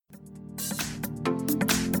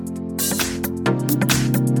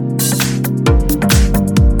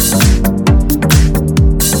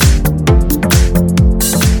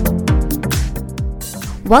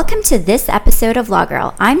Welcome to this episode of Law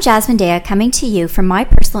Girl. I'm Jasmine Dea, coming to you from my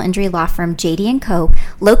personal injury law firm, JD & Co.,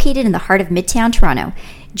 located in the heart of Midtown Toronto.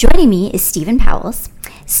 Joining me is Stephen Powles.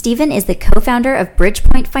 Stephen is the co-founder of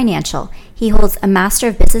Bridgepoint Financial. He holds a Master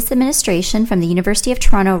of Business Administration from the University of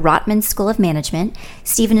Toronto Rotman School of Management.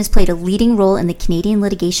 Stephen has played a leading role in the Canadian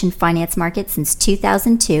litigation finance market since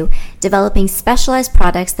 2002, developing specialized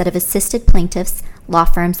products that have assisted plaintiffs, law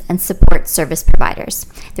firms, and support service providers.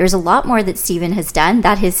 There's a lot more that Stephen has done.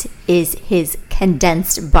 That is his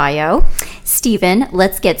condensed bio. Stephen,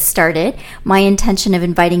 let's get started. My intention of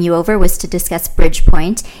inviting you over was to discuss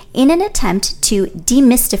Bridgepoint in an attempt to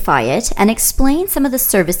demystify it and explain some of the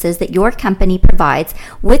services that your company provides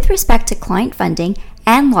with respect to client funding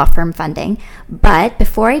and law firm funding. But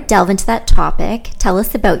before I delve into that topic, tell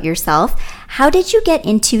us about yourself. How did you get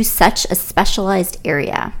into such a specialized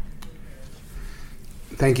area?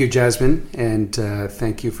 Thank you, Jasmine, and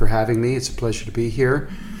thank you for having me. It's a pleasure to be here.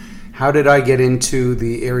 How did I get into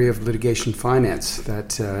the area of litigation finance?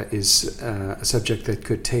 That is a subject that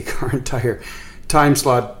could take our entire time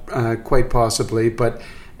slot, quite possibly. But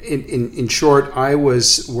in short, I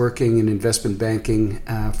was working in investment banking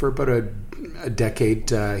for about a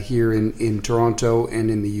decade here in Toronto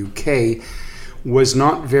and in the UK. Was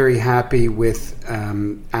not very happy with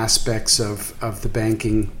aspects of the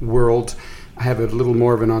banking world. I have a little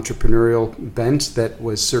more of an entrepreneurial bent that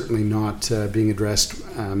was certainly not being addressed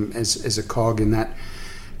as a cog in that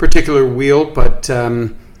particular wheel, but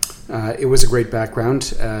it was a great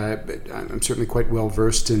background. I'm certainly quite well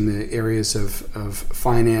versed in the areas of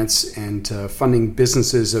finance and funding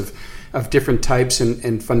businesses of different types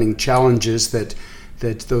and funding challenges that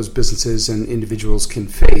those businesses and individuals can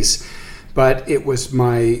face. But it was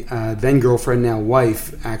my then girlfriend, now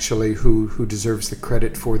wife, actually, who deserves the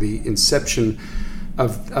credit for the inception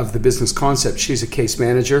of the business concept. She's a case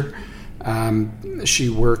manager. She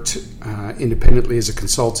worked independently as a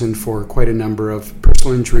consultant for quite a number of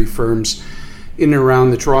personal injury firms in and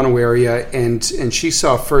around the Toronto area, and she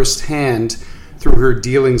saw firsthand through her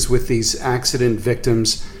dealings with these accident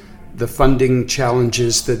victims the funding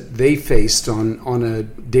challenges that they faced on a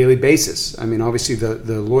daily basis. I mean, obviously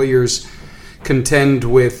the lawyers contend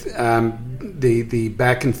with the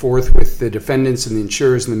back and forth with the defendants and the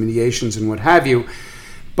insurers and the mediations and what have you,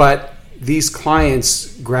 but these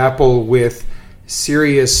clients grapple with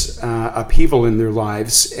serious upheaval in their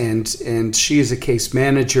lives, and she as a case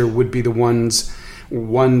manager would be the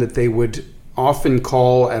one that they would often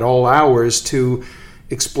call at all hours to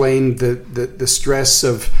explain the stress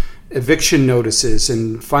of eviction notices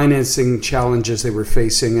and financing challenges they were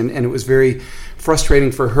facing, and it was very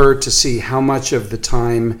frustrating for her to see how much of the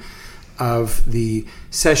time of the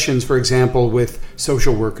sessions, for example, with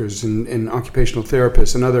social workers and occupational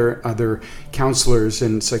therapists and other counselors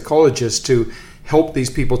and psychologists to help these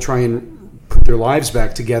people try and put their lives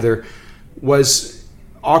back together, was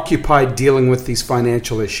occupied dealing with these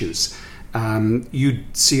financial issues.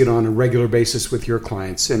 You'd see it on a regular basis with your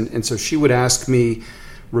clients, and so she would ask me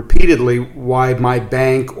repeatedly why my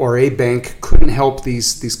bank or a bank couldn't help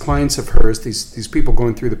these clients of hers, these people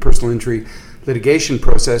going through the personal injury litigation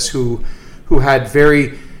process who had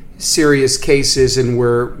very serious cases and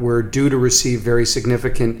were due to receive very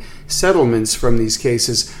significant settlements from these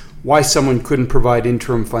cases, why someone couldn't provide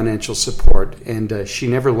interim financial support. And she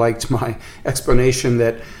never liked my explanation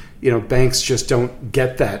that banks just don't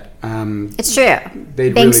get that. It's true.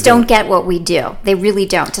 Banks don't get what we do. They really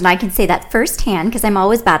don't. And I can say that firsthand because I'm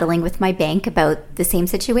always battling with my bank about the same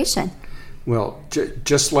situation. Well,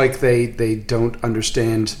 just like they don't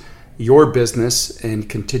understand your business and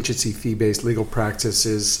contingency fee-based legal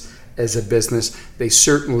practices as a business, they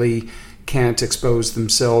certainly can't expose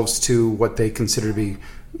themselves to what they consider to be,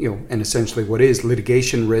 and essentially what is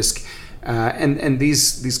litigation risk. And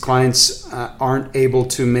these clients aren't able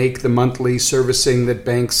to make the monthly servicing that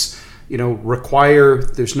banks require.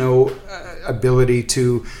 There's no ability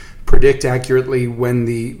to predict accurately when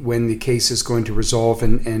the case is going to resolve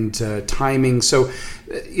and timing. So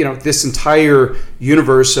this entire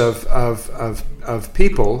universe of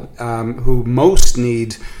people who most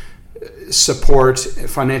need support,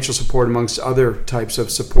 financial support amongst other types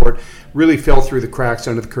of support, really fell through the cracks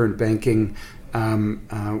under the current banking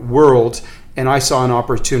world, and I saw an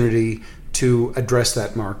opportunity to address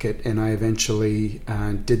that market, and I eventually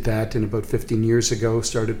did that. And about 15 years ago,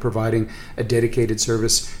 started providing a dedicated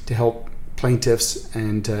service to help plaintiffs,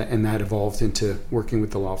 and that evolved into working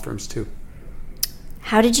with the law firms too.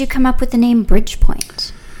 How did you come up with the name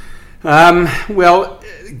Bridgepoint? Well,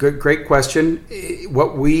 great question.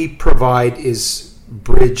 What we provide is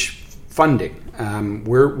bridge funding.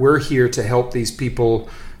 We're here to help these people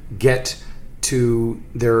get to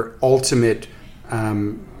their ultimate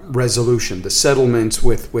resolution, the settlements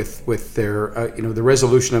with their the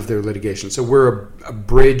resolution of their litigation. So we're a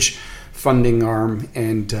bridge funding arm,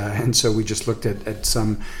 and so we just looked at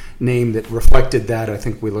some name that reflected that. I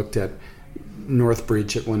think we looked at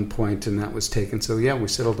Northbridge at one point, and that was taken. So yeah, we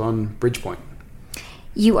settled on Bridgepoint.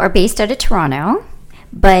 You are based out of Toronto,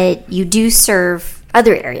 but you do serve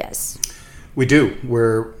other areas. We do.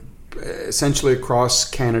 We're essentially across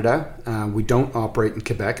Canada. We don't operate in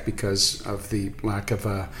Quebec because of the lack of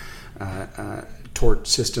a tort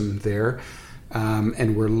system there.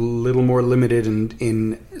 And we're a little more limited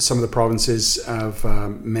in some of the provinces of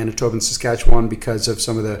Manitoba and Saskatchewan because of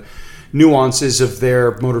some of the nuances of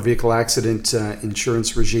their motor vehicle accident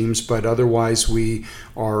insurance regimes. But otherwise, we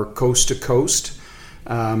are coast to coast,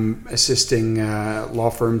 assisting law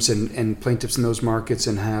firms and plaintiffs in those markets,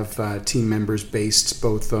 and have team members based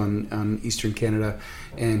both on Eastern Canada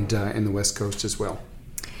and in the West Coast as well.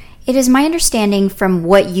 It is my understanding from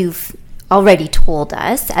what you've already told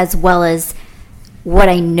us, as well as what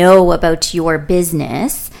I know about your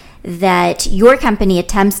business, that your company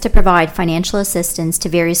attempts to provide financial assistance to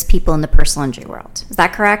various people in the personal injury world. Is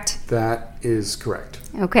that correct? That is correct.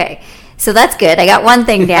 Okay. So that's good. I got one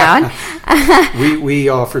thing down. We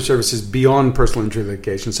offer services beyond personal injury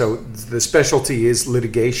litigation. So the specialty is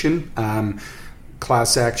litigation,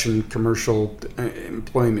 class action, commercial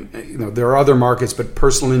employment. There are other markets, but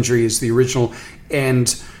personal injury is the original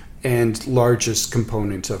and largest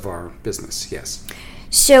component of our business. Yes.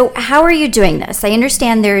 So how are you doing this? I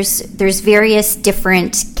understand there's various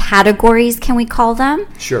different categories, can we call them?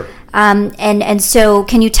 Sure. And so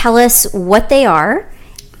can you tell us what they are?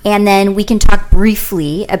 And then we can talk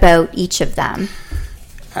briefly about each of them.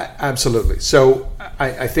 Absolutely. So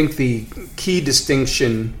I think the key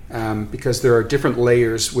distinction, because there are different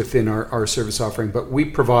layers within our service offering, but we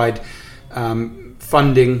provide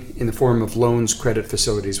funding in the form of loans, credit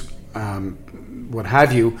facilities, what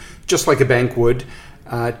have you, just like a bank would,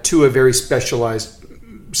 to a very specialized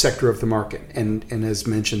sector of the market. And as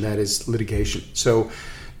mentioned, that is litigation. So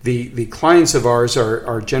the clients of ours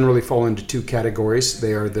are generally fall into two categories.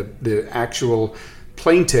 They are the actual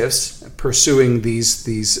plaintiffs pursuing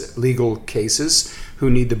these legal cases who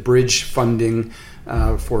need the bridge funding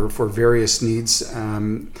for various needs.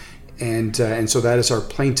 And so that is our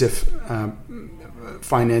plaintiff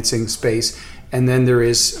financing space. And then there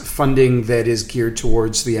is funding that is geared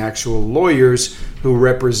towards the actual lawyers who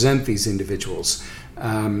represent these individuals.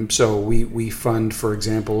 So we fund, for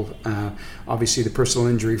example, obviously the personal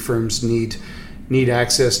injury firms need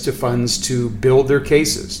access to funds to build their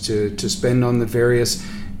cases, to spend on the various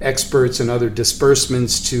experts and other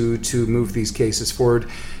disbursements to move these cases forward.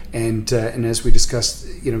 And as we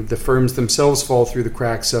discussed, the firms themselves fall through the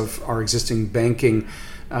cracks of our existing banking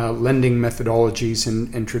lending methodologies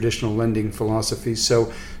and traditional lending philosophies.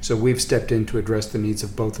 So we've stepped in to address the needs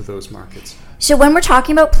of both of those markets. So when we're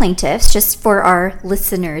talking about plaintiffs, just for our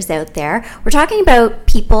listeners out there, we're talking about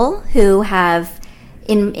people who have,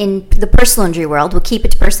 in the personal injury world, we'll keep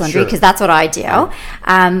it to personal injury because that's what I do.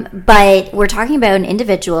 But we're talking about an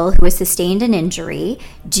individual who has sustained an injury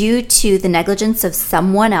due to the negligence of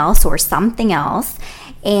someone else or something else,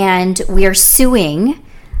 and we are suing.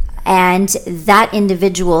 And that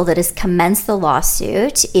individual that has commenced the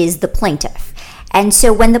lawsuit is the plaintiff. And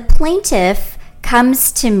so when the plaintiff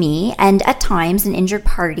comes to me, and at times an injured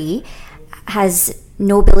party has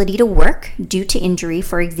no ability to work due to injury,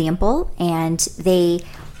 for example, and they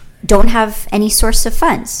don't have any source of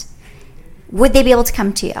funds, would they be able to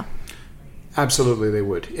come to you? Absolutely, they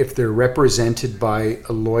would. If they're represented by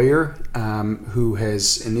a lawyer who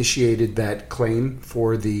has initiated that claim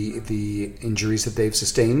for the injuries that they've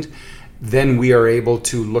sustained, then we are able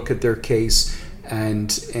to look at their case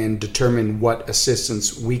and determine what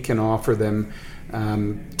assistance we can offer them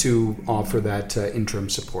to offer that interim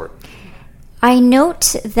support. I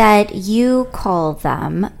note that you call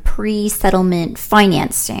them pre-settlement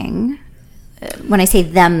financing. When I say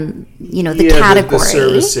them, the category. The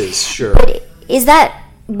services, sure. But is that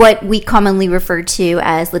what we commonly refer to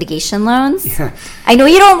as litigation loans? Yeah. I know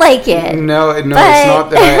you don't like it. No, it's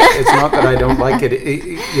not that I don't like it.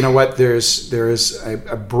 You know what? There is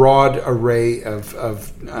a broad array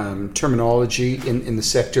of terminology in the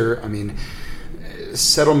sector. I mean,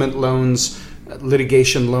 settlement loans,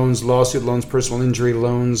 litigation loans, lawsuit loans, personal injury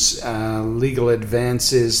loans, legal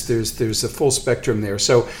advances. There's a full spectrum there.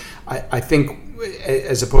 So I think,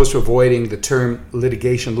 as opposed to avoiding the term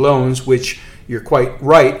litigation loans, which you're quite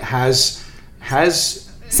right, has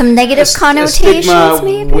some negative connotations,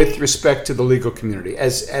 maybe, with respect to the legal community,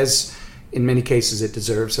 as in many cases it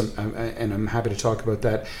deserves, and I'm happy to talk about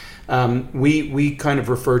that. We kind of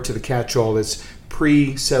refer to the catch-all as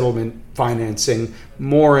pre-settlement financing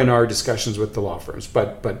more in our discussions with the law firms,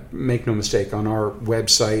 but make no mistake, on our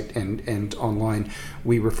website and online,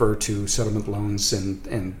 we refer to settlement loans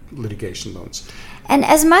and litigation loans. And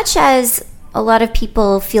as much as a lot of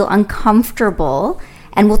people feel uncomfortable,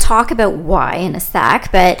 and we'll talk about why in a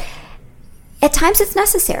sec, but at times it's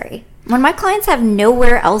necessary. When my clients have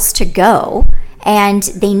nowhere else to go and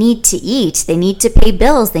they need to eat, they need to pay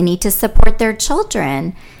bills, they need to support their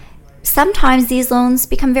children, sometimes these loans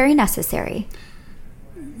become very necessary.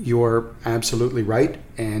 You're absolutely right.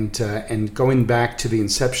 And going back to the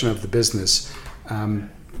inception of the business,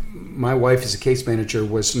 my wife as a case manager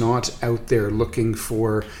was not out there looking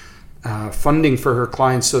for funding for her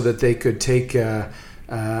clients so that they could take a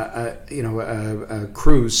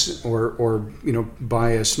cruise or buy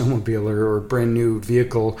a snowmobile or a brand new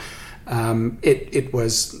vehicle. It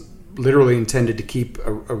was literally intended to keep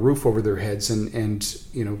a roof over their heads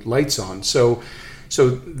and lights on. So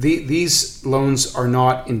these loans are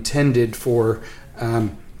not intended for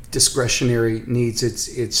discretionary needs.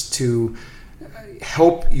 It's to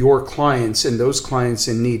help your clients and those clients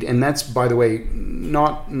in need. And that's, by the way,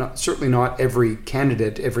 certainly not every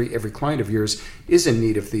candidate, every client of yours is in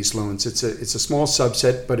need of these loans. It's a small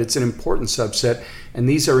subset, but it's an important subset. And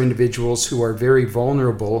these are individuals who are very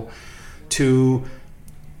vulnerable to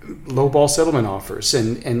lowball settlement offers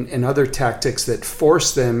and other tactics that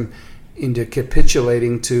force them into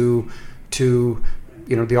capitulating to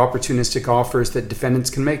the opportunistic offers that defendants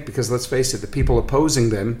can make. Because let's face it, the people opposing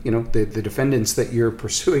them, the defendants that you're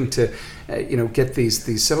pursuing to get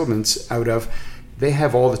these settlements out of, they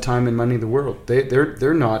have all the time and money in the world.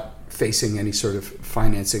 They're not facing any sort of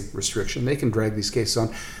financing restriction. They can drag these cases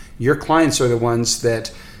on. Your clients are the ones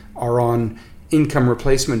that are on income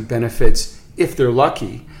replacement benefits if they're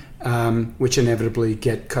lucky, which inevitably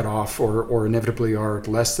get cut off or inevitably are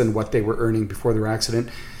less than what they were earning before their accident.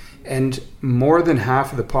 And more than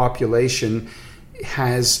half of the population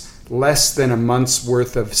has less than a month's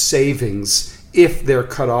worth of savings if they're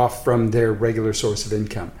cut off from their regular source of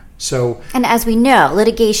income. And as we know,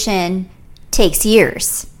 litigation takes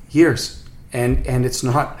years. And it's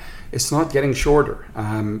not getting shorter.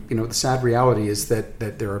 The sad reality is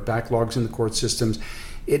that there are backlogs in the court systems.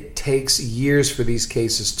 It takes years for these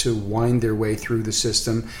cases to wind their way through the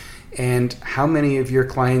system. And how many of your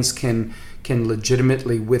clients can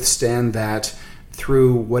legitimately withstand that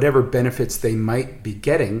through whatever benefits they might be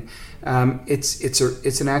getting?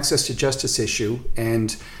 It's an access to justice issue.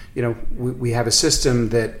 And we have a system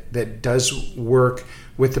that does work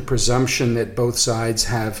with the presumption that both sides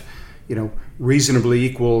have reasonably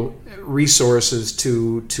equal resources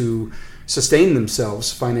to sustain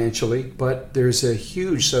themselves financially, but there's a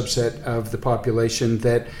huge subset of the population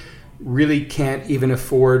that really can't even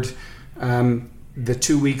afford the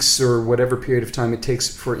 2 weeks or whatever period of time it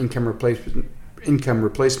takes for income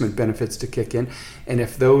replacement benefits to kick in. And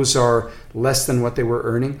if those are less than what they were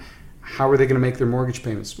earning, how are they going to make their mortgage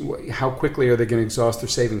payments? How quickly are they going to exhaust their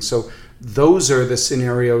savings? So those are the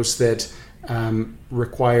scenarios that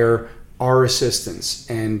require our assistance,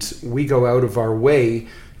 and we go out of our way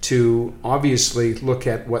to obviously look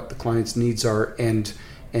at what the client's needs are and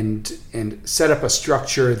set up a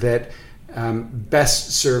structure that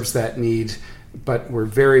best serves that need. But we're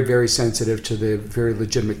very, very sensitive to the very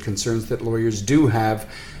legitimate concerns that lawyers do have,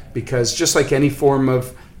 because just like any form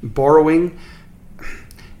of borrowing,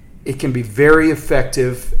 it can be very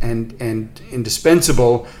effective and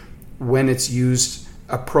indispensable when it's used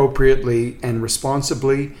appropriately and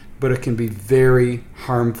responsibly, but it can be very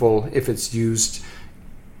harmful if it's used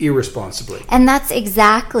irresponsibly. And that's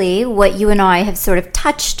exactly what you and I have sort of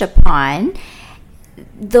touched upon.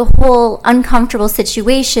 The whole uncomfortable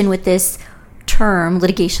situation with this term,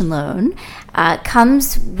 litigation loan,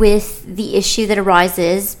 comes with the issue that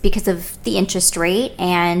arises because of the interest rate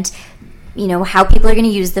and how people are going to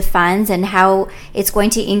use the funds and how it's going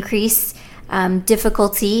to increase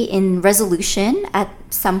difficulty in resolution at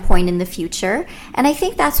some point in the future. And I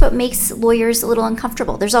think that's what makes lawyers a little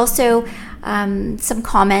uncomfortable. There's also some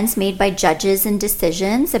comments made by judges and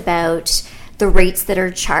decisions about the rates that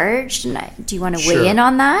are charged. And do you want to weigh in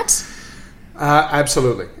on that?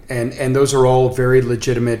 Absolutely. And those are all very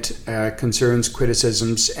legitimate concerns,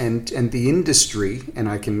 criticisms, and the industry, and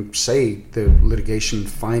I can say the litigation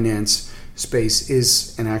finance space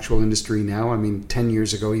is an actual industry now. I mean, 10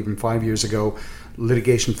 years ago, even 5 years ago,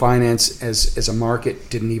 litigation finance as a market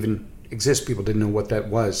didn't even exist. People didn't know what that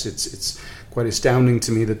was. It's quite astounding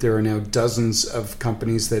to me that there are now dozens of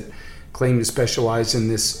companies that claim to specialize in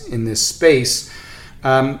this space.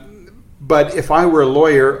 But if I were a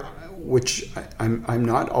lawyer, which I'm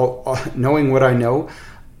not, knowing what I know,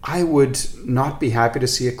 I would not be happy to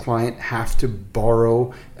see a client have to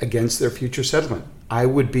borrow against their future settlement. I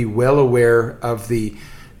would be well aware of the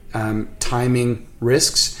timing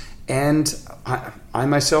risks, and I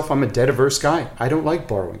myself, I'm a debt-averse guy. I don't like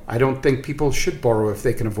borrowing. I don't think people should borrow if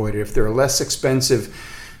they can avoid it. If there are less expensive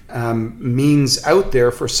means out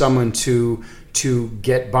there for someone to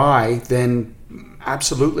get by, then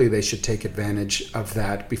absolutely they should take advantage of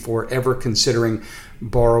that before ever considering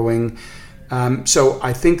borrowing. So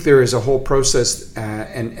I think there is a whole process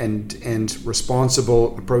and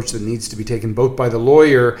responsible approach that needs to be taken both by the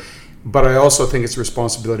lawyer, but I also think it's the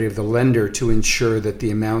responsibility of the lender to ensure that the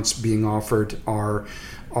amounts being offered are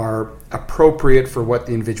appropriate for what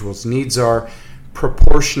the individual's needs are,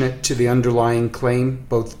 proportionate to the underlying claim,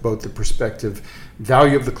 both the prospective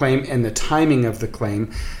value of the claim and the timing of the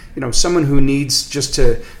claim. Someone who needs just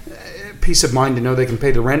peace of mind to know they can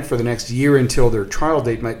pay the rent for the next year until their trial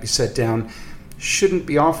date might be set down shouldn't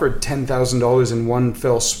be offered $10,000 in one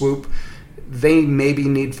fell swoop. They maybe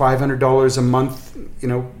need $500 a month,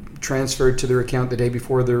 transferred to their account the day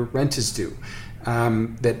before their rent is due.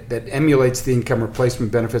 That emulates the income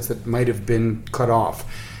replacement benefits that might have been cut off.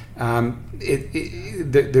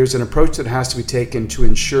 There's an approach that has to be taken to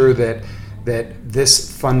ensure that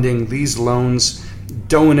this funding, these loans,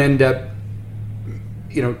 don't end up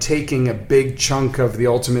taking a big chunk of the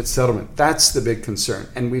ultimate settlement. That's the big concern,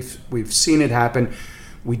 and we've seen it happen.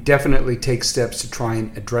 We definitely take steps to try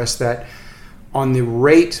and address that. On the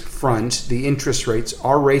rate front, the interest rates,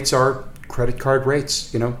 our rates are credit card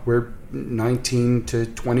rates. We're 19 to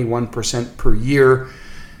 21% per year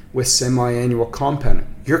with semi-annual compounding.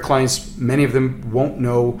 Your clients, many of them won't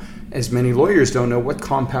know, as many lawyers don't know, what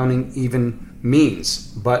compounding even means.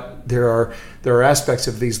 But there are aspects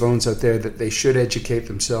of these loans out there that they should educate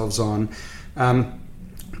themselves on.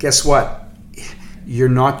 Guess what? You're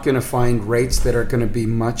not going to find rates that are going to be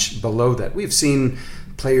much below that. We've seen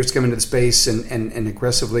players come into the space and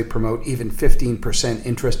aggressively promote even 15%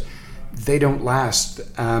 interest. They don't last.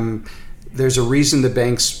 There's a reason the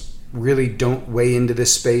banks really don't weigh into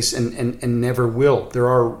this space and never will. There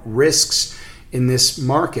are risks in this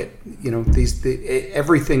market.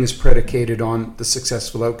 Everything is predicated on the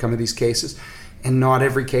successful outcome of these cases, and not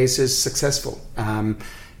every case is successful.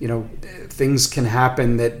 Things can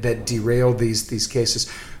happen that derail these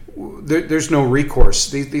cases. There's no recourse.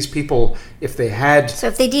 These people, if they had... So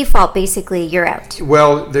if they default, basically, you're out.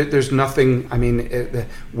 Well, there's nothing...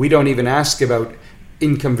 we don't even ask about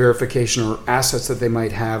income verification or assets that they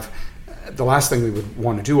might have. The last thing we would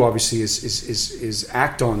want to do, obviously, is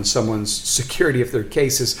act on someone's security if their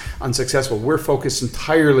case is unsuccessful. We're focused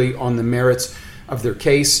entirely on the merits of their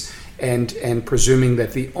case and presuming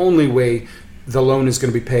that the only way the loan is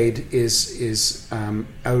going to be paid is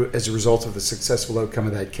out as a result of the successful outcome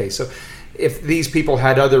of that case. So if these people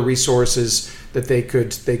had other resources that they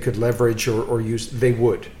could leverage or use, they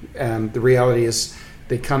would. The reality is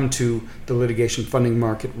they come to the litigation funding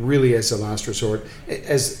market really as a last resort,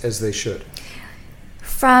 as they should.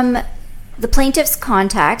 From the plaintiff's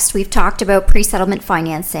context, we've talked about pre-settlement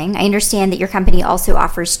financing. I understand that your company also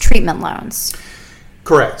offers treatment loans.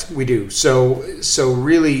 Correct, we do. So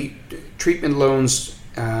really, treatment loans,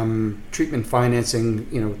 treatment financing,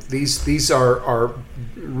 these are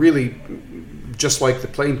really just like the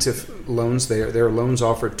plaintiff loans. They're loans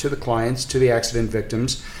offered to the clients, to the accident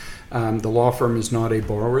victims. The law firm is not a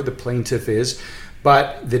borrower, the plaintiff is.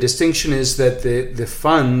 But the distinction is that the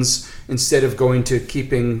funds, instead of going to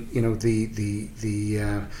keeping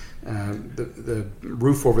the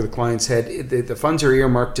roof over the client's head, the funds are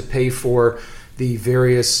earmarked to pay for the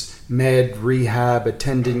various med, rehab,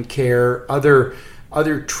 attendant care,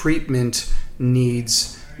 other treatment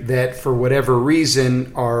needs that for whatever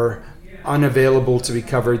reason are unavailable to be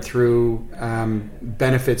covered through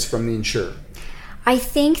benefits from the insurer. I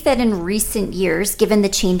think that in recent years, given the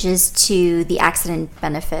changes to the accident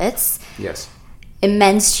benefits, yes,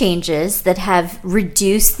 immense changes that have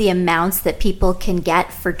reduced the amounts that people can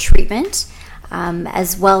get for treatment,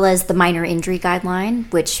 as well as the minor injury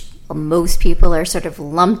guideline, which most people are sort of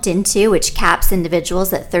lumped into, which caps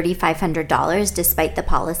individuals at $3,500, despite the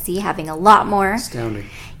policy having a lot more. Astounding.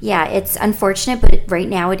 Yeah, it's unfortunate, but right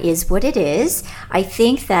now it is what it is. I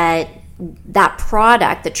think that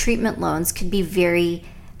product, the treatment loans, could be very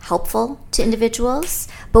helpful to individuals.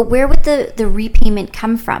 But where would the repayment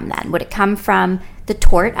come from then? Would it come from the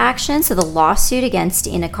tort action, so the lawsuit against,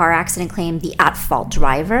 in a car accident claim, the at-fault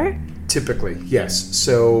driver? Typically, yes.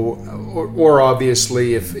 So, or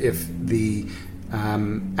obviously, if the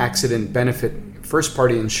accident benefit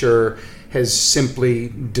first-party insurer has simply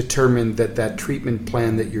determined that that treatment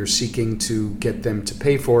plan that you're seeking to get them to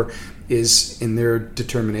pay for is, in their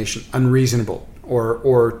determination, unreasonable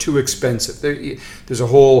or too expensive. There's a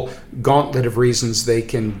whole gauntlet of reasons they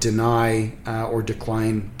can deny or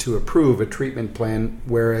decline to approve a treatment plan,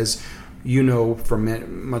 whereas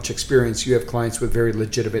from much experience, you have clients with very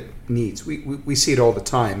legitimate needs. We see it all the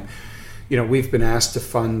time. We've been asked to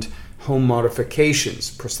fund home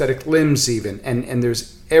modifications, prosthetic limbs even, and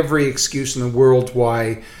there's every excuse in the world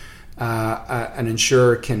why an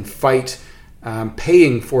insurer can fight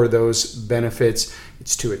paying for those benefits.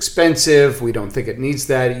 It's too expensive. We don't think it needs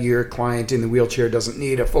that. Your client in the wheelchair doesn't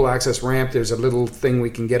need a full access ramp. There's a little thing we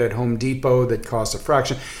can get at Home Depot that costs a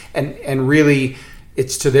fraction. And really,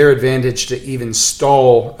 it's to their advantage to even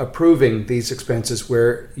stall approving these expenses,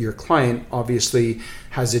 where your client obviously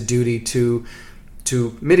has a duty to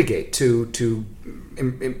mitigate, to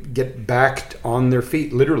get back on their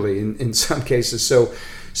feet, literally in some cases.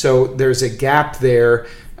 So there's a gap there.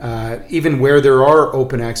 Even where there are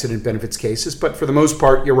open accident benefits cases, but for the most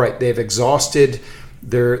part, you're right, they've exhausted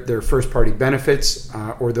their first-party benefits,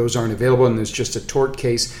 or those aren't available, and there's just a tort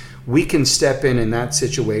case. We can step in that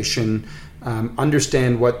situation,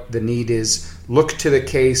 understand what the need is, look to the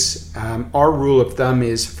case. Our rule of thumb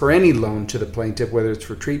is for any loan to the plaintiff, whether it's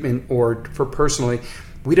for treatment or for personally,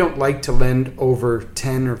 we don't like to lend over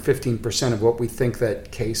 10 or 15% of what we think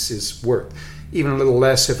that case is worth, even a little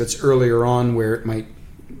less if it's earlier on where it might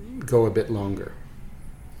go a bit longer.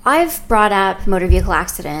 I've brought up motor vehicle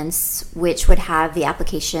accidents, which would have the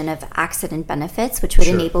application of accident benefits, which would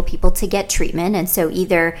enable people to get treatment. And so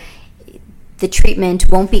either the treatment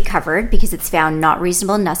won't be covered because it's found not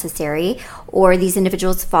reasonable and necessary, or these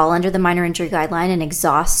individuals fall under the minor injury guideline and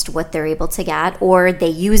exhaust what they're able to get, or they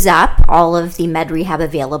use up all of the med rehab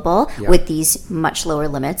available with these much lower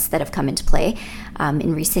limits that have come into play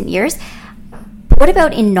in recent years. What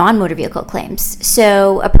about in non-motor vehicle claims?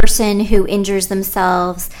 So a person who injures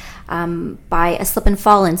themselves by a slip and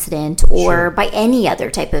fall incident, or by any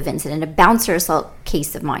other type of incident, a bouncer assault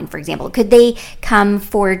case of mine, for example, could they come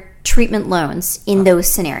for treatment loans in those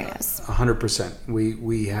scenarios? 100%.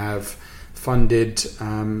 We have funded,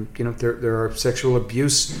 there are sexual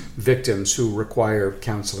abuse victims who require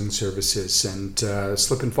counseling services, and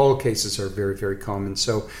slip and fall cases are very, very common.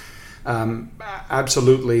 So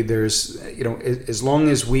absolutely, there's, as long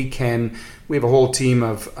as we have a whole team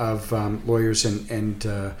of lawyers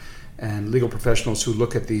and legal professionals who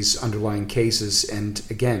look at these underlying cases, and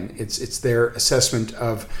again, it's their assessment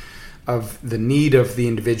of the need of the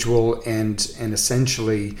individual and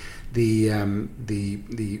essentially the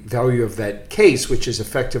value of that case, which is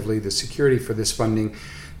effectively the security for this funding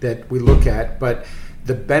that we look at. But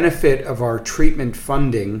the benefit of our treatment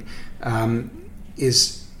funding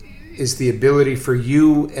is the ability for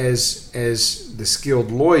you as the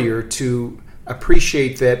skilled lawyer to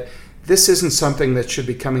appreciate that this isn't something that should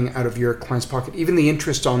be coming out of your client's pocket. Even the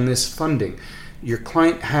interest on this funding, your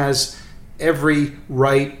client has every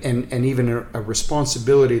right and even a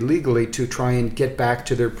responsibility legally to try and get back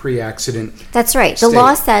to their pre-accident That's right. state. The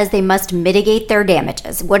law says they must mitigate their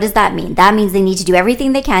damages. What does that mean? That means they need to do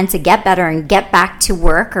everything they can to get better and get back to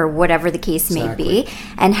work, or whatever the case may be.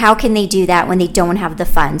 And how can they do that when they don't have the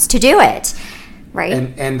funds to do it? Right.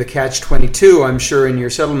 And the catch-22, I'm sure, in your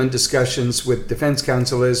settlement discussions with defense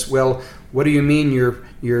counsel is, well, what do you mean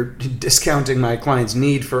you're discounting my client's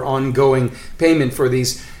need for ongoing payment for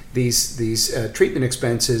these treatment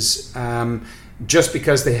expenses just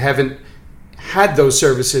because they haven't had those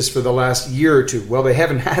services for the last year or two? Well, they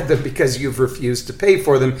haven't had them because you've refused to pay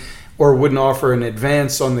for them, or wouldn't offer an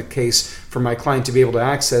advance on the case for my client to be able to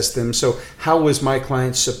access them. So how was my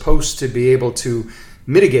client supposed to be able to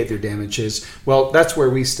mitigate their damages? Well, that's where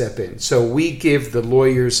we step in. So we give the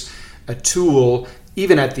lawyers a tool,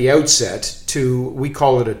 even at the outset, we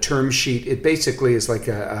call it a term sheet. It basically is like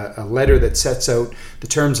a letter that sets out the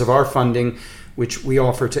terms of our funding, which we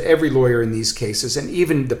offer to every lawyer in these cases. And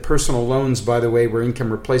even the personal loans, by the way, where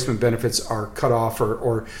income replacement benefits are cut off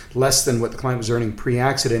or less than what the client was earning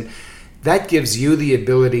pre-accident, that gives you the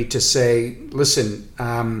ability to say, listen,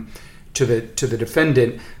 to the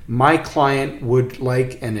defendant, my client would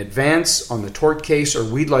like an advance on the tort case, or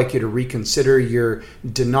we'd like you to reconsider your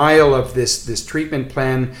denial of this treatment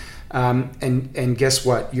plan. And guess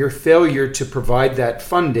what? Your failure to provide that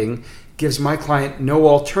funding gives my client no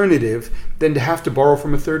alternative than to have to borrow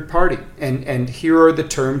from a third party. And here are the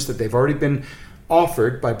terms that they've already been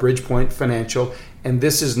offered by Bridgepoint Financial. And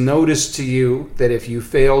this is notice to you that if you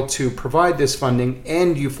fail to provide this funding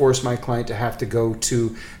and you force my client to have to go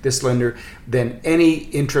to this lender, then any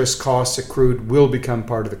interest costs accrued will become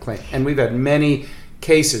part of the claim. And we've had many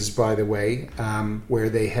cases, by the way, where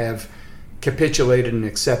they have capitulated and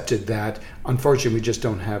accepted that. Unfortunately, we just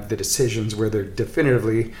don't have the decisions where they're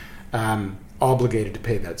definitively obligated to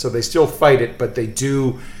pay that. So they still fight it, but they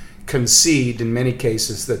do concede in many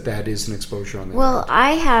cases that that is an exposure on their Well, end.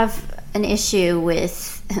 I have an issue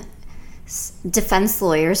with defense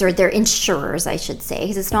lawyers, or their insurers, I should say,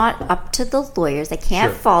 because it's not up to the lawyers. I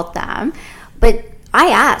can't Sure. fault them. But I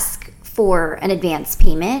ask for an advance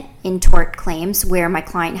payment in tort claims where my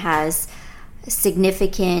client has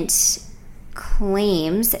significant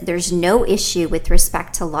claims. There's no issue with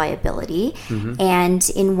respect to liability. And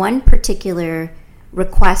in one particular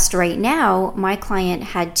request right now, my client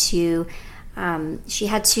had to she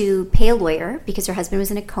had to pay a lawyer because her husband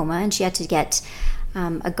was in a coma, and she had to get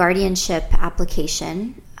a guardianship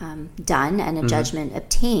application done and a judgment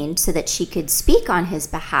obtained so that she could speak on his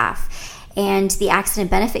behalf. And the accident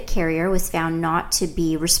benefit carrier was found not to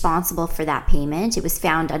be responsible for that payment. It was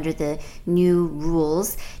found under the new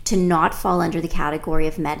rules to not fall under the category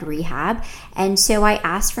of med rehab. And so I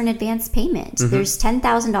asked for an advance payment. There's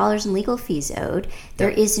 $10,000 in legal fees owed. There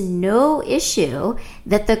is no issue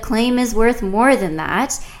that the claim is worth more than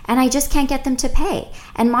that, and I just can't get them to pay.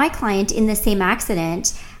 And my client in the same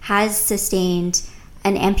accident has sustained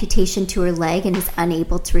an amputation to her leg and is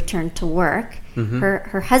unable to return to work.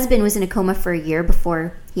 Her husband was in a coma for a year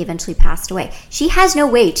before he eventually passed away. She has no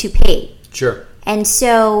way to pay. Sure. And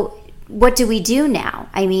so what do we do now?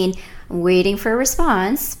 I mean, I'm waiting for a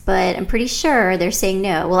response, but I'm pretty sure they're saying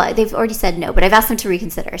no. Well, they've already said no, but I've asked them to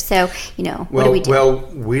reconsider. So, what do we do? Well,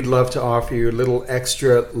 we'd love to offer you a little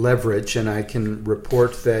extra leverage, and I can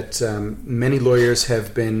report that many lawyers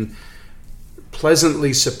have been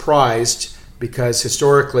pleasantly surprised because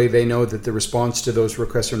historically they know that the response to those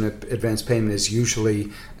requests for an advance payment is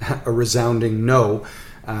usually a resounding no.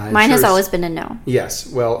 Mine has always been a no. Yes,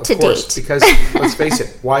 well, of To course, date. because let's face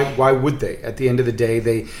it, why would they? At the end of the day,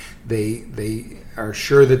 they are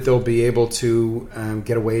sure that they'll be able to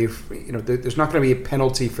get away. There's not going to be a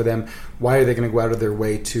penalty for them. Why are they going to go out of their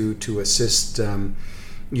way to assist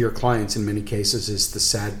your clients? In many cases, is the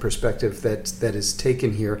sad perspective that is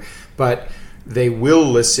taken here, but they will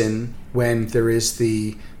listen when there is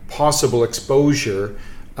the possible exposure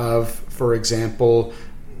of, for example,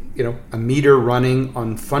 a meter running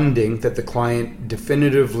on funding that the client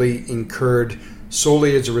definitively incurred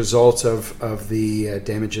solely as a result of the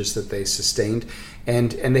damages that they sustained,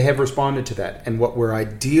 and they have responded to that. And what we're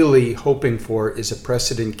ideally hoping for is a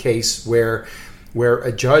precedent case where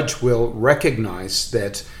a judge will recognize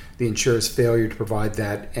that the insurer's failure to provide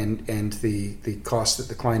that and the cost that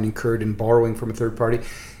the client incurred in borrowing from a third party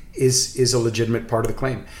is a legitimate part of the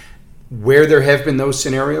claim. Where there have been those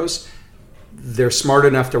scenarios, they're smart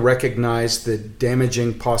enough to recognize the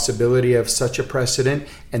damaging possibility of such a precedent,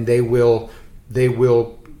 and they will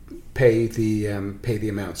pay the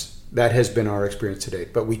amounts. That has been our experience to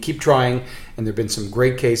date. But we keep trying, and there have been some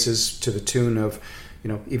great cases to the tune of,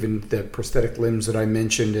 even the prosthetic limbs that I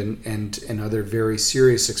mentioned and other very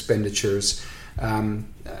serious expenditures,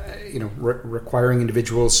 requiring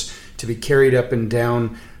individuals to be carried up and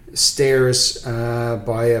down stairs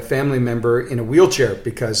by a family member in a wheelchair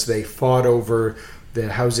because they fought over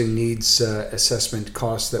the housing needs assessment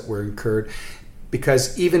costs that were incurred.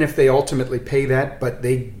 Because even if they ultimately pay that, but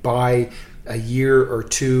they buy a year or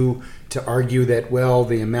two to argue that, well,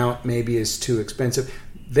 the amount maybe is too expensive,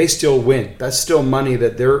 they still win. That's still money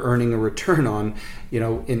that they're earning a return on,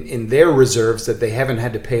 in their reserves that they haven't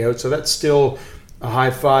had to pay out. So that's still a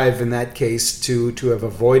high five in that case to have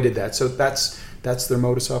avoided that. So that's their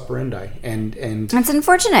modus operandi, and it's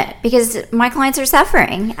unfortunate because my clients are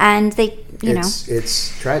suffering, and they,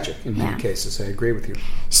 it's tragic in many cases. I agree with you.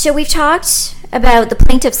 So we've talked about the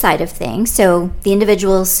plaintiff side of things, so the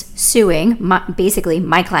individuals suing, basically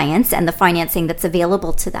my clients, and the financing that's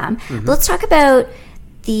available to them. But let's talk about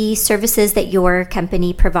the services that your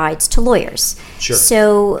company provides to lawyers. Sure.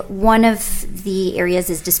 So one of the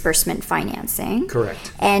areas is disbursement financing.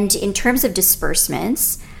 Correct. And in terms of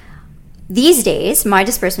disbursements, these days, my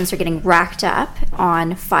disbursements are getting racked up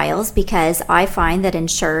on files because I find that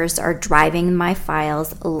insurers are driving my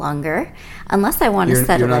files longer, unless I want to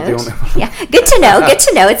settle you're not out. the only one. Yeah, good to know. Good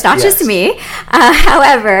to know. It's not Yes. just me.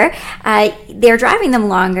 However, they're driving them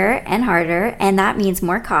longer and harder, and that means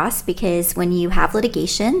more costs because when you have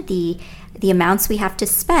litigation, the amounts we have to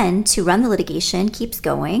spend to run the litigation keeps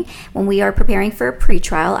going. When we are preparing for a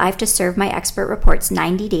pretrial, I have to serve my expert reports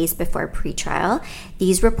 90 days before pretrial.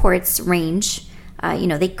 These reports range,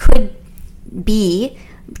 they could be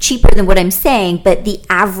cheaper than what I'm saying, but the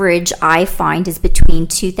average I find is between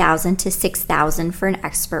 $2,000 to $6,000 for an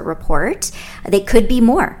expert report. They could be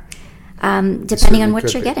more. depending on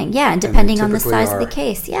what you're getting. Yeah, and depending on the size of the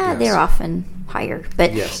case. Yeah, Yes. they're often higher.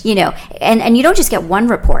 But, Yes. and you don't just get one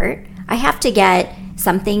report. I have to get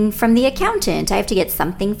something from the accountant. I have to get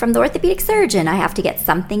something from the orthopedic surgeon. I have to get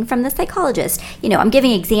something from the psychologist. I'm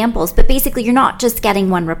giving examples, but basically you're not just getting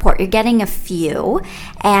one report. You're getting a few,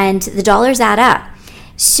 and the dollars add up.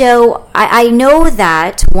 So I know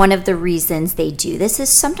that one of the reasons they do this is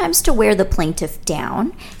sometimes to wear the plaintiff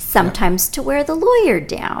down, sometimes to wear the lawyer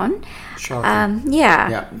down. Shocking.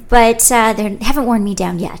 Yeah. But they haven't worn me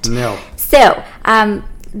down yet. No. So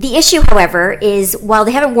the issue, however, is while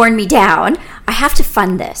they haven't worn me down, I have to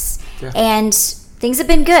fund this. Yeah. And things have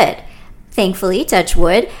been good, thankfully, touch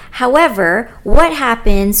wood. However, what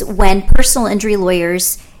happens when personal injury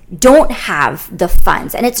lawyers don't have the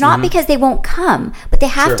funds? And it's not because they won't come, but they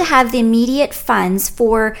have to have the immediate funds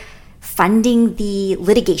for funding the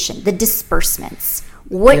litigation, the disbursements.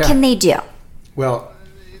 What can they do? Well,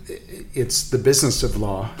 it's the business of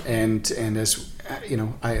law, and as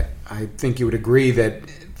I think you would agree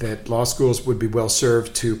that law schools would be well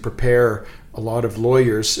served to prepare a lot of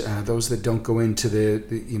lawyers, those that don't go into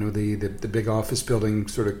the big office building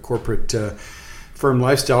sort of corporate firm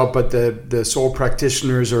lifestyle, but the sole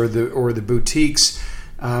practitioners or the boutiques.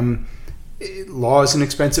 Law is an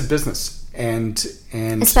expensive business, and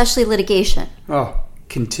especially litigation.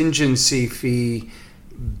 Contingency fee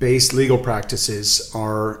based legal practices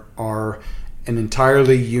are an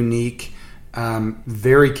entirely unique,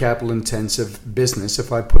 very capital intensive business.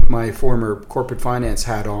 If I put my former corporate finance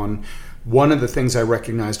hat on, one of the things I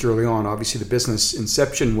recognized early on, obviously the business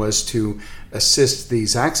inception was to assist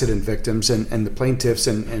these accident victims and the plaintiffs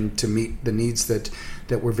and to meet the needs that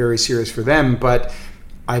were very serious for them. But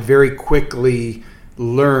I very quickly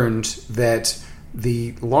learned that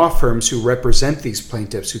the law firms who represent these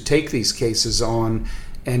plaintiffs, who take these cases on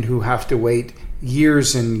and who have to wait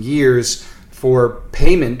years and years for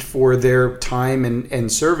payment for their time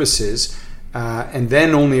and services, and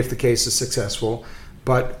then only if the case is successful,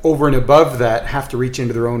 but over and above that have to reach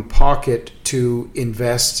into their own pocket to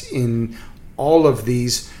invest in all of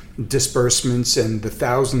these disbursements and the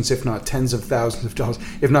thousands, if not tens of thousands of dollars,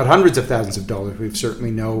 if not hundreds of thousands of dollars, we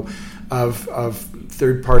certainly know of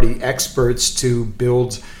third-party experts to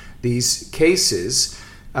build these cases.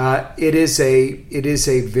 It is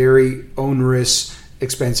a very onerous,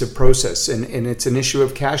 expensive process, and it's an issue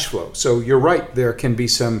of cash flow. So you're right, there can be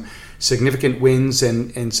some significant wins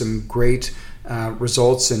and some great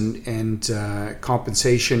results and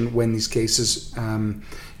compensation when these cases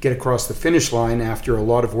get across the finish line after a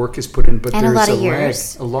lot of work is put in. But and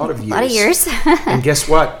there's a lot of years. And guess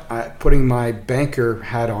what? Putting my banker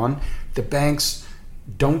hat on, the banks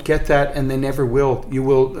don't get that, and they never will. You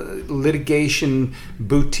will litigation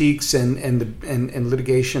boutiques and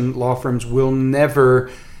litigation law firms will never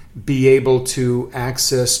be able to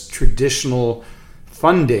access traditional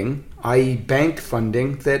funding, i.e., bank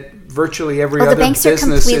funding, that virtually every other business is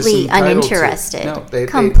entitled to. The banks are completely uninterested. No,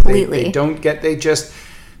 completely. They don't get. They just.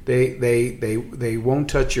 They won't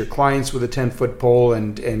touch your clients with a 10-foot pole,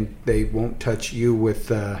 and they won't touch you with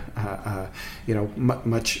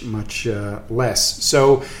much less.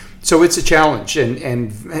 So it's a challenge,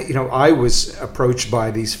 and I was approached by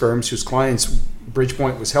these firms whose clients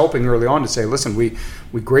Bridgepoint was helping early on to say, listen, we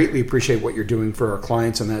greatly appreciate what you're doing for our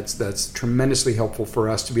clients, and that's tremendously helpful for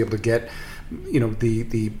us to be able to get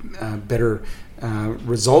the better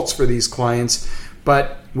results for these clients.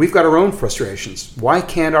 But we've got our own frustrations. Why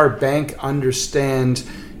can't our bank understand,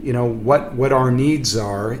 what our needs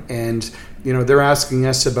are? And, they're asking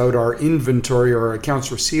us about our inventory or our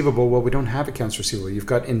accounts receivable. Well, we don't have accounts receivable. You've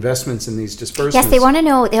got investments in these disbursements. Yes, they want to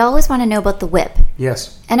know. They always want to know about the WIP.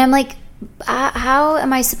 Yes. And I'm like, how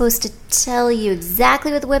am I supposed to tell you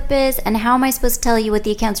exactly what the WIP is, and how am I supposed to tell you what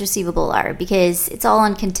the accounts receivable are? Because it's all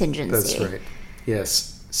on contingency. That's right.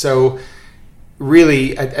 Yes. So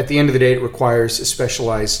really, at the end of the day, it requires a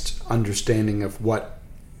specialized understanding of what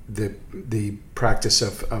the practice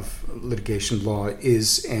of litigation law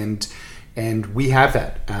is, and we have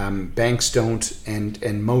that. Banks don't,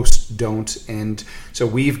 and most don't, and so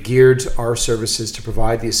we've geared our services to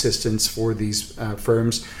provide the assistance for these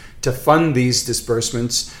firms to fund these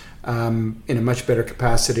disbursements in a much better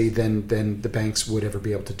capacity than the banks would ever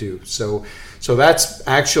be able to do. So that's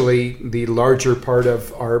actually the larger part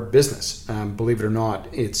of our business. Believe it or not,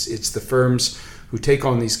 it's the firms who take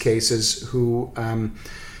on these cases who,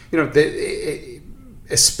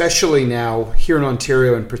 especially now here in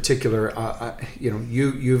Ontario in particular,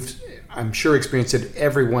 you've I'm sure experienced it.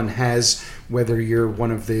 Everyone has, whether you're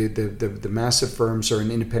one of the massive firms or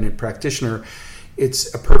an independent practitioner.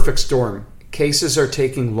 It's a perfect storm. Cases are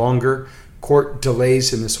taking longer. court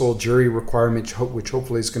delays and this whole jury requirement, which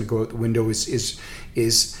hopefully is going to go out the window,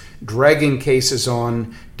 is dragging cases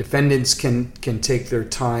on. Defendants can take their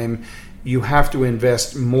time. You have to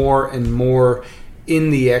invest more and more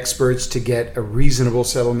in the experts to get a reasonable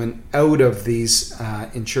settlement out of these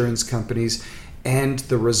insurance companies, and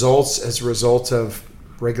the results as a result of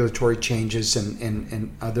regulatory changes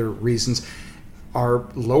and other reasons are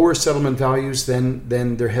lower settlement values than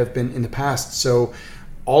there have been in the past. So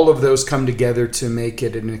all of those come together to make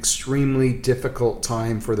it an extremely difficult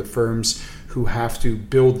time for the firms who have to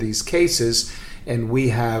build these cases, and we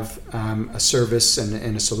have a service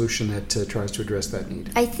and a solution that tries to address that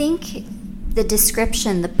need. I think the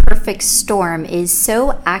description, the perfect storm, is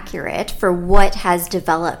so accurate for what has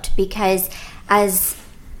developed, because as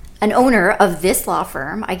an owner of this law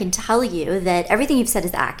firm, I can tell you that everything you've said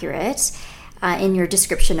is accurate in your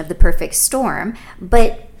description of the perfect storm.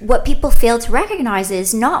 But what people fail to recognize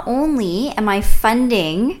is not only am I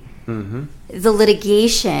funding the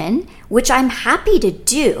litigation, which I'm happy to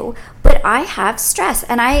do, but I have stress,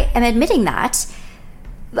 and I am admitting that.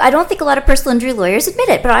 I don't think a lot of personal injury lawyers admit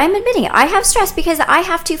it, but I'm admitting it. I have stress because I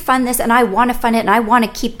have to fund this, and I want to fund it, and I want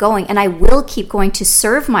to keep going, and I will keep going to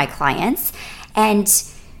serve my clients, and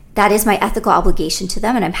that is my ethical obligation to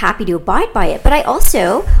them, and I'm happy to abide by it. But I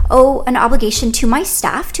also owe an obligation to my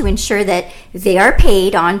staff to ensure that they are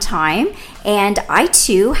paid on time, and I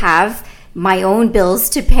too have my own bills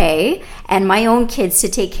to pay and my own kids to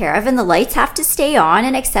take care of, and the lights have to stay on,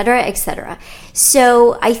 and et cetera, et cetera.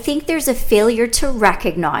 So I think there's a failure to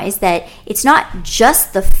recognize that it's not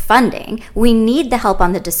just the funding. We need the help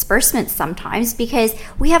on the disbursement sometimes because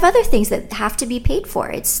we have other things that have to be paid for.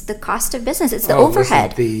 It's the cost of business. It's the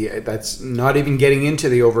overhead. Listen, that's not even getting into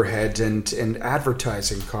the overhead and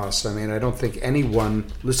advertising costs. I mean, I don't think anyone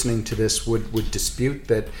listening to this would dispute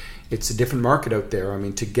that it's a different market out there. I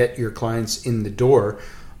mean, to get your clients in the door,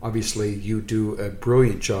 obviously you do a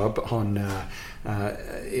brilliant job on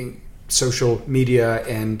social media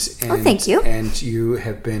and thank you. And you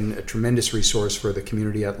have been a tremendous resource for the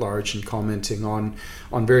community at large and commenting on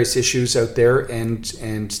various issues out there, and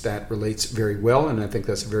that relates very well, and I think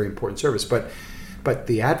that's a very important service. But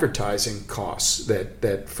the advertising costs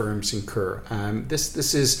that firms incur,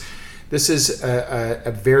 this is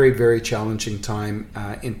a very, very challenging time,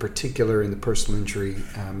 in particular in the personal injury,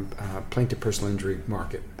 plaintiff personal injury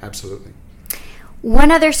market. Absolutely.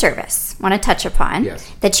 One other service I want to touch upon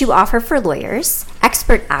that you offer for lawyers,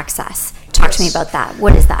 Expert Access. Talk to me about that.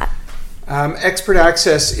 What is that? Expert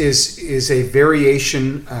Access is a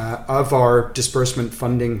variation of our disbursement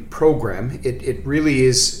funding program. It really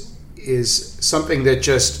is something that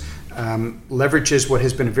just leverages what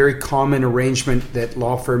has been a very common arrangement that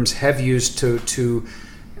law firms have used to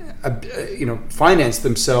finance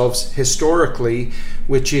themselves historically,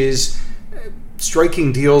 which is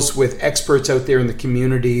striking deals with experts out there in the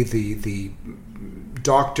community, the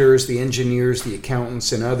doctors, the engineers, the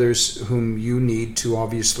accountants, and others whom you need to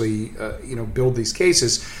obviously build these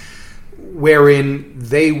cases, wherein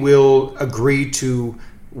they will agree to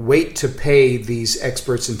wait to pay these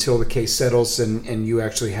experts until the case settles and you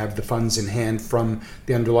actually have the funds in hand from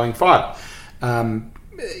the underlying file.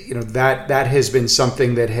 That has been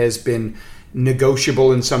something that has been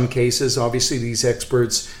negotiable in some cases. Obviously, these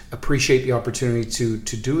experts appreciate the opportunity to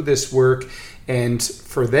do this work, and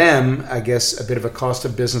for them, I guess a bit of a cost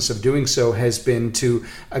of business of doing so has been to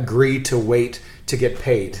agree to wait to get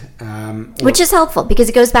paid. Which is helpful because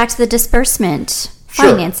it goes back to the disbursement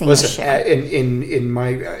financing issue. In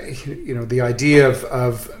my, the idea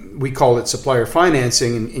of we call it supplier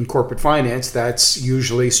financing in corporate finance. That's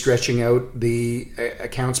usually stretching out the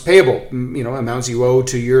accounts payable, amounts you owe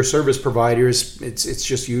to your service providers. It's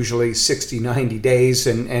just usually 60, 90 days,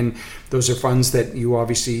 and those are funds that you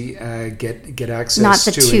obviously get access to. Not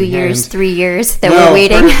the 2 years, 3 years that we're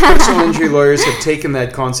waiting. Personal injury lawyers have taken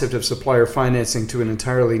that concept of supplier financing to an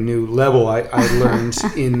entirely new level. I learned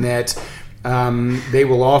in that. They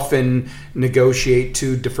will often negotiate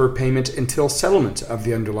to defer payment until settlement of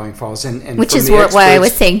the underlying files, and which is why I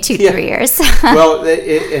was saying 3 years. Well,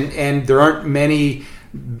 and there aren't many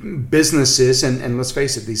businesses, and let's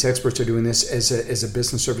face it, these experts are doing this as a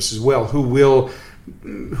business service as well,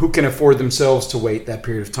 who can afford themselves to wait that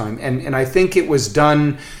period of time, and I think it was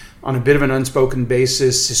done on a bit of an unspoken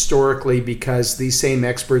basis historically because these same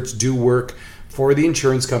experts do work for the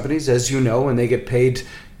insurance companies, as you know, and they get paid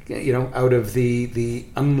out of the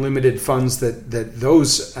unlimited funds that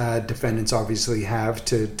those defendants obviously have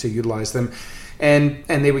to utilize them, and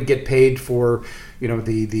they would get paid for they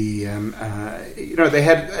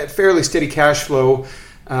had a fairly steady cash flow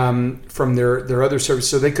from their other services,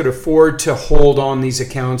 so they could afford to hold on these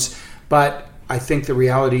accounts But I think the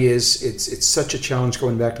reality is it's such a challenge,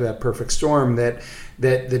 going back to that perfect storm, that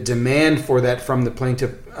the demand for that from the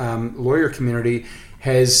plaintiff lawyer community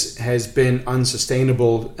has been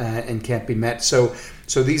unsustainable and can't be met. So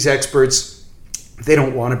these experts, they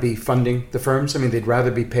don't want to be funding the firms. I mean, they'd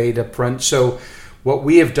rather be paid up front. So what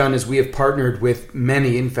we have done is we have partnered with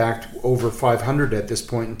many, in fact, over 500 at this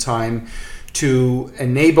point in time, to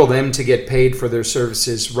enable them to get paid for their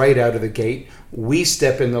services right out of the gate. We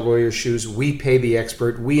step in the lawyer's shoes. We pay the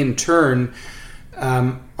expert. We, in turn,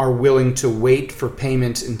 are willing to wait for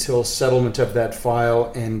payment until settlement of that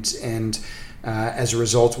file. And as a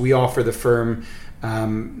result, we offer the firm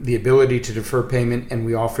the ability to defer payment, and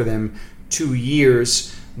we offer them 2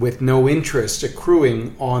 years with no interest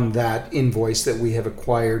accruing on that invoice that we have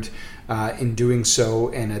acquired in doing so.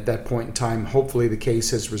 And at that point in time, hopefully the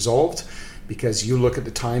case has resolved, because you look at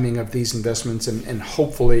the timing of these investments, and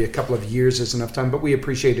hopefully a couple of years is enough time, but we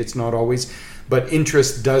appreciate it's not always. But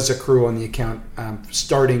interest does accrue on the account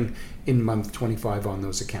starting in month 25 on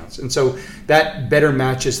those accounts. And so that better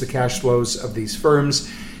matches the cash flows of these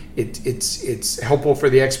firms. It's helpful for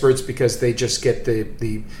the experts because they just get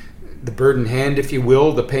the bird in hand, if you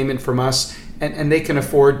will, the payment from us, and they can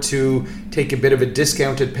afford to take a bit of a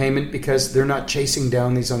discounted payment because they're not chasing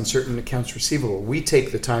down these uncertain accounts receivable. We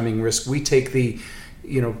take the timing risk. We take the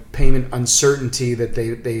payment uncertainty that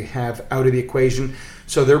they have out of the equation.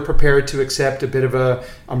 So they're prepared to accept a bit of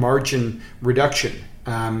a margin reduction.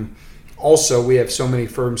 Also, we have so many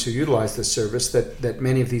firms who utilize this service that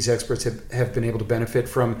many of these experts have been able to benefit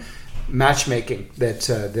from matchmaking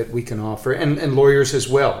that we can offer, and lawyers as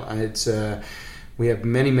well. We have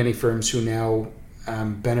many firms who now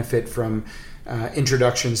benefit from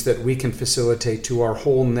introductions that we can facilitate to our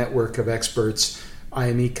whole network of experts,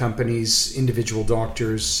 IME companies, individual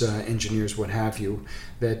doctors, engineers, what have you,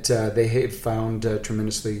 that they have found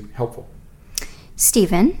tremendously helpful.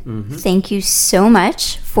 Stephen, thank you so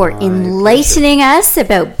much for enlightening us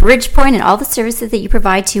about Bridgepoint and all the services that you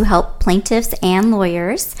provide to help plaintiffs and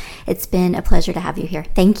lawyers. It's been a pleasure to have you here.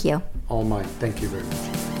 Thank you. All mine. Thank you very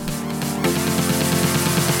much.